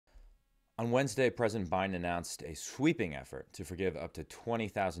On Wednesday, President Biden announced a sweeping effort to forgive up to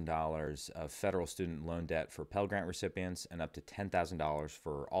 $20,000 of federal student loan debt for Pell Grant recipients and up to $10,000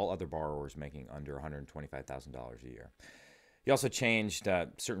 for all other borrowers making under $125,000 a year. He also changed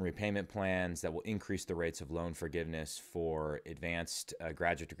certain repayment plans that will increase the rates of loan forgiveness for advanced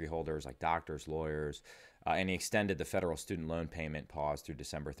graduate degree holders like doctors, lawyers, and he extended the federal student loan payment pause through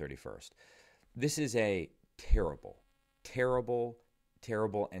December 31st. This is a terrible, terrible,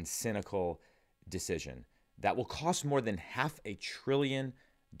 terrible, and cynical decision that will cost more than $500 billion.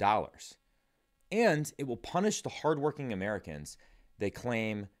 And it will punish the hardworking Americans they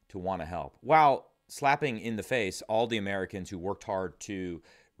claim to want to help, while slapping in the face all the Americans who worked hard to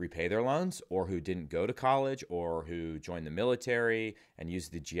repay their loans or who didn't go to college or who joined the military and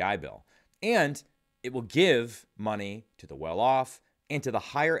used the GI Bill. And it will give money to the well-off and to the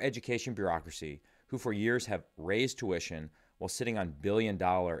higher education bureaucracy who for years have raised tuition while sitting on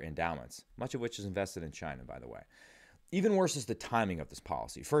billion-dollar endowments, much of which is invested in China, by the way. Even worse is the timing of this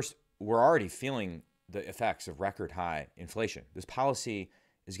policy. First, we're already feeling the effects of record-high inflation. This policy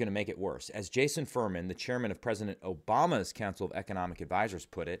is going to make it worse. As Jason Furman, the chairman of President Obama's Council of Economic Advisors,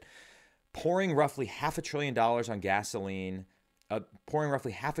 put it, pouring roughly $500 billion on gasoline, pouring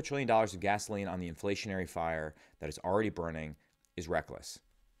roughly $500 billion of gasoline on the inflationary fire that is already burning is reckless.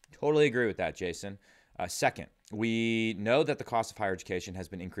 Totally agree with that, Jason. Second, we know that the cost of higher education has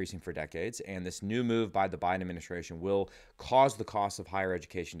been increasing for decades, and this new move by the Biden administration will cause the cost of higher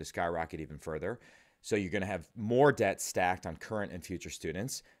education to skyrocket even further. So you're going to have more debt stacked on current and future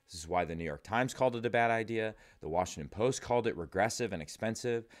students. This is why the New York Times called it a bad idea. The Washington Post called it regressive and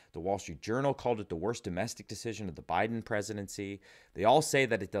expensive. The Wall Street Journal called it the worst domestic decision of the Biden presidency. They all say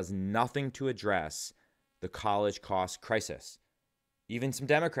that it does nothing to address the college cost crisis. Even some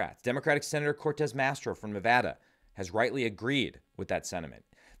Democrats. Democratic Senator Cortez Masto from Nevada has rightly agreed with that sentiment.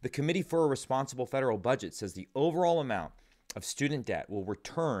 The Committee for a Responsible Federal Budget says the overall amount of student debt will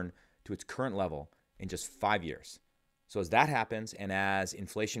return to its current level in just 5 years. So as that happens, and as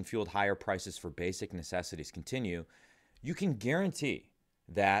inflation-fueled higher prices for basic necessities continue, you can guarantee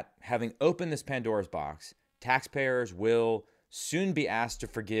that having opened this Pandora's box, taxpayers will soon be asked to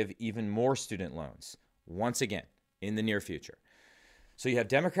forgive even more student loans, once again, in the near future. So you have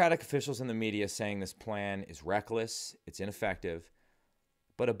Democratic officials in the media saying this plan is reckless, it's ineffective,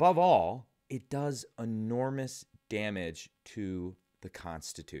 but above all, it does enormous damage to the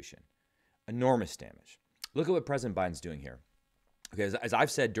Constitution. Enormous damage. Look at what President Biden's doing here. Okay, as I've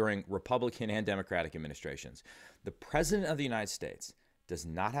said during Republican and Democratic administrations, the President of the United States does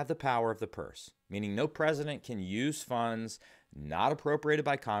not have the power of the purse, meaning no president can use funds not appropriated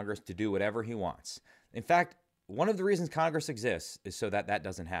by Congress to do whatever he wants. In fact, one of the reasons Congress exists is so that that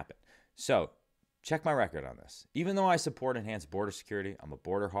doesn't happen. So check my record on this. Even though I support enhanced border security, I'm a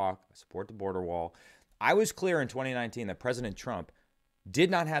border hawk, I support the border wall, I was clear in 2019 that President Trump did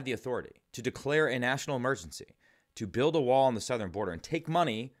not have the authority to declare a national emergency, to build a wall on the southern border and take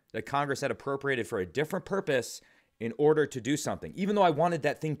money that Congress had appropriated for a different purpose in order to do something, even though I wanted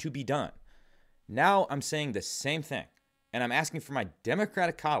that thing to be done. Now I'm saying the same thing, and I'm asking for my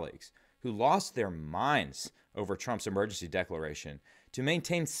Democratic colleagues who lost their minds over Trump's emergency declaration to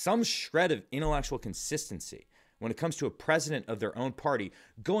maintain some shred of intellectual consistency when it comes to a president of their own party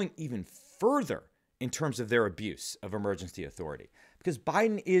going even further in terms of their abuse of emergency authority. Because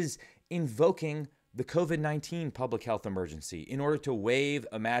Biden is invoking the COVID-19 public health emergency in order to wave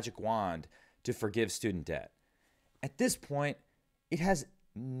a magic wand to forgive student debt. At this point, it has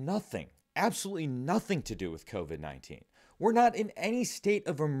nothing, absolutely nothing to do with COVID-19. We're not in any state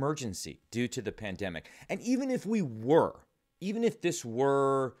of emergency due to the pandemic. And even if we were, even if this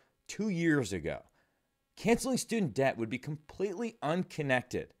were 2 years ago, canceling student debt would be completely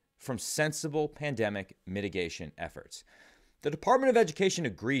unconnected from sensible pandemic mitigation efforts. The Department of Education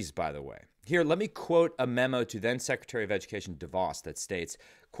agrees, by the way. Here, let me quote a memo to then Secretary of Education DeVos that states,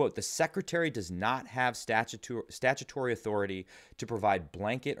 quote, "The Secretary does not have statutory authority to provide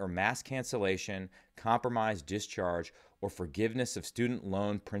blanket or mass cancellation, compromise, discharge, or forgiveness of student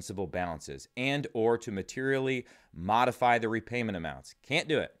loan principal balances and or to materially modify the repayment amounts." Can't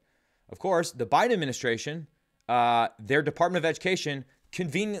do it. Of course, the Biden administration, their Department of Education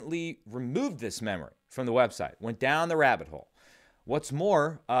conveniently removed this memory from the website, went down the rabbit hole. What's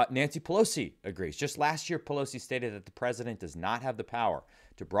more, Nancy Pelosi agrees. Just last year, Pelosi stated that the president does not have the power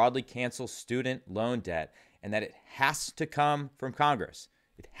to broadly cancel student loan debt and that it has to come from Congress.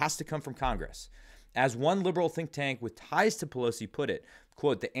 It has to come from Congress. As one liberal think tank with ties to Pelosi put it,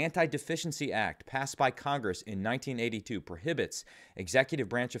 quote, "The Anti-Deficiency Act passed by Congress in 1982 prohibits executive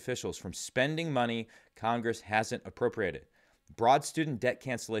branch officials from spending money Congress hasn't appropriated. Broad student debt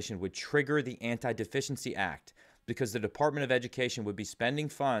cancellation would trigger the Anti-Deficiency Act because the Department of Education would be spending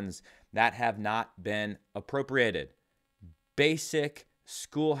funds that have not been appropriated. Basic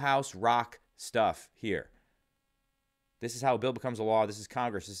schoolhouse rock stuff here. This is how a bill becomes a law. This is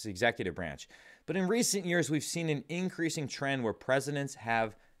Congress. This is the executive branch. But in recent years, we've seen an increasing trend where presidents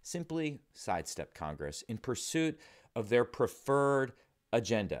have simply sidestepped Congress in pursuit of their preferred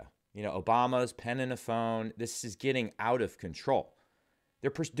agenda. You know, Obama's pen and a phone. This is getting out of control.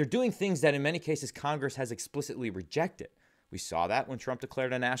 They're doing things that in many cases Congress has explicitly rejected. We saw that when Trump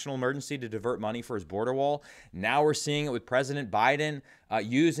declared a national emergency to divert money for his border wall. Now we're seeing it with President Biden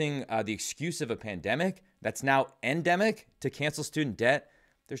using the excuse of a pandemic that's now endemic to cancel student debt.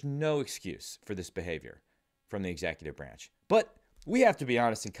 There's no excuse for this behavior from the executive branch. But we have to be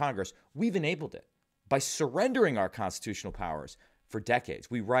honest, in Congress, we've enabled it by surrendering our constitutional powers for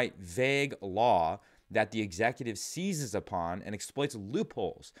decades. We write vague law that the executive seizes upon and exploits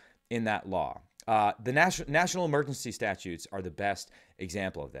loopholes in that law. The national emergency statutes are the best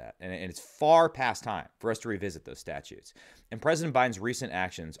example of that, and it's far past time for us to revisit those statutes. And President Biden's recent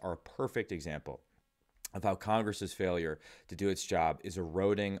actions are a perfect example of how Congress's failure to do its job is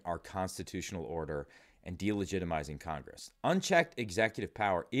eroding our constitutional order and delegitimizing Congress. Unchecked executive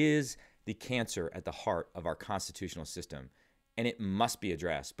power is the cancer at the heart of our constitutional system, and it must be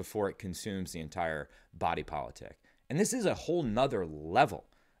addressed before it consumes the entire body politic. And this is a whole nother level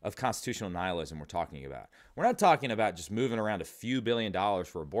of constitutional nihilism we're talking about. We're not talking about just moving around a few $1 billion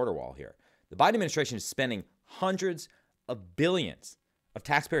for a border wall here. The Biden administration is spending hundreds of billions of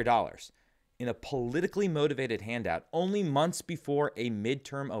taxpayer dollars in a politically motivated handout only months before a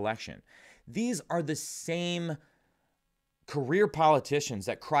midterm election. These are the same career politicians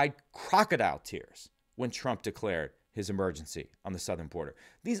that cried crocodile tears when Trump declared his emergency on the southern border.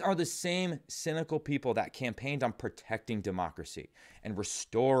 These are the same cynical people that campaigned on protecting democracy and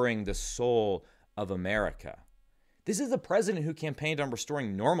restoring the soul of America. This is the president who campaigned on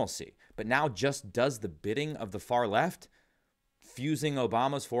restoring normalcy, but now just does the bidding of the far left, fusing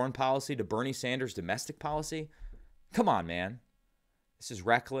Obama's foreign policy to Bernie Sanders' domestic policy. Come on, man. This is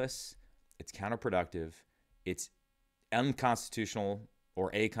reckless. It's counterproductive. It's unconstitutional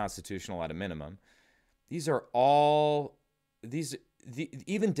or aconstitutional at a minimum. These are all,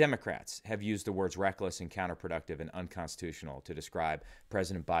 even Democrats have used the words reckless and counterproductive and unconstitutional to describe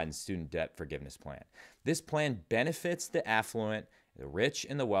President Biden's student debt forgiveness plan. This plan benefits the affluent, the rich,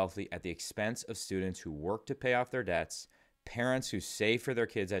 and the wealthy at the expense of students who work to pay off their debts, parents who save for their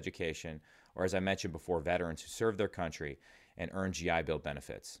kids' education, or as I mentioned before, veterans who serve their country and earn GI Bill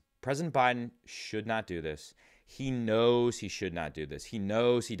benefits. President Biden should not do this. He knows he should not do this. He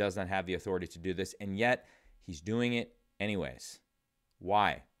knows he does not have the authority to do this, and yet he's doing it anyways.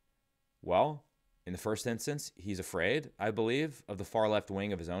 Why? Well, in the first instance, he's afraid, I believe, of the far left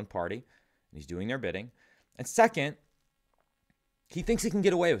wing of his own party, and he's doing their bidding. And second, he thinks he can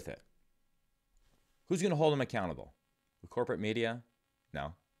get away with it. Who's going to hold him accountable? The corporate media?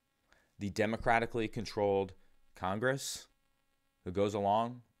 No. The democratically controlled Congress who goes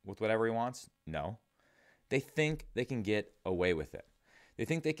along with whatever he wants? No. They think they can get away with it. They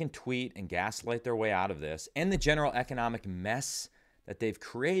think they can tweet and gaslight their way out of this and the general economic mess that they've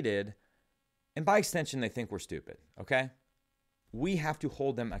created. And by extension, they think we're stupid, okay? We have to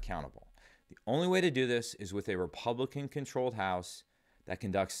hold them accountable. The only way to do this is with a Republican-controlled House that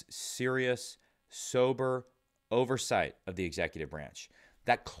conducts serious, sober oversight of the executive branch,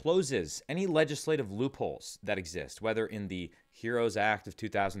 that closes any legislative loopholes that exist, whether in the HEROES Act of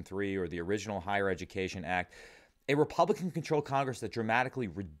 2003 or the original Higher Education Act, a Republican-controlled Congress that dramatically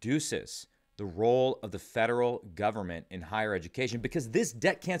reduces the role of the federal government in higher education, because this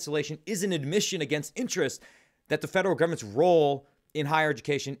debt cancellation is an admission against interest that the federal government's role in higher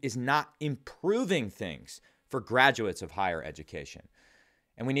education is not improving things for graduates of higher education.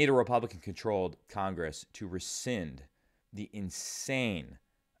 And we need a Republican-controlled Congress to rescind the insane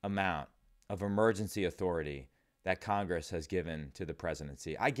amount of emergency authority that Congress has given to the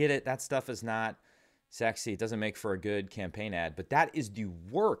presidency. I get it. That stuff is not sexy. It doesn't make for a good campaign ad, but that is the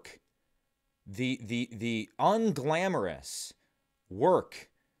work, the unglamorous work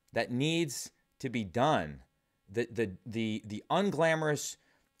that needs to be done, the unglamorous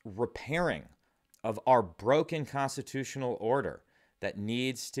repairing of our broken constitutional order that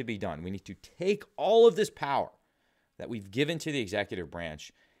needs to be done. We need to take all of this power that we've given to the executive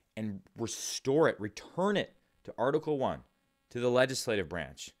branch and restore it, return it to Article 1, to the legislative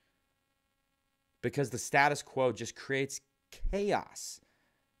branch. Because the status quo just creates chaos.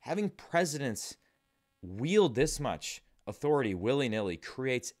 Having presidents wield this much authority willy-nilly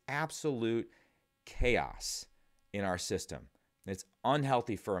creates absolute chaos in our system. It's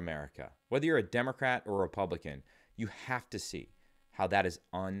unhealthy for America. Whether you're a Democrat or a Republican, you have to see how that is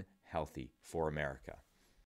unhealthy for America.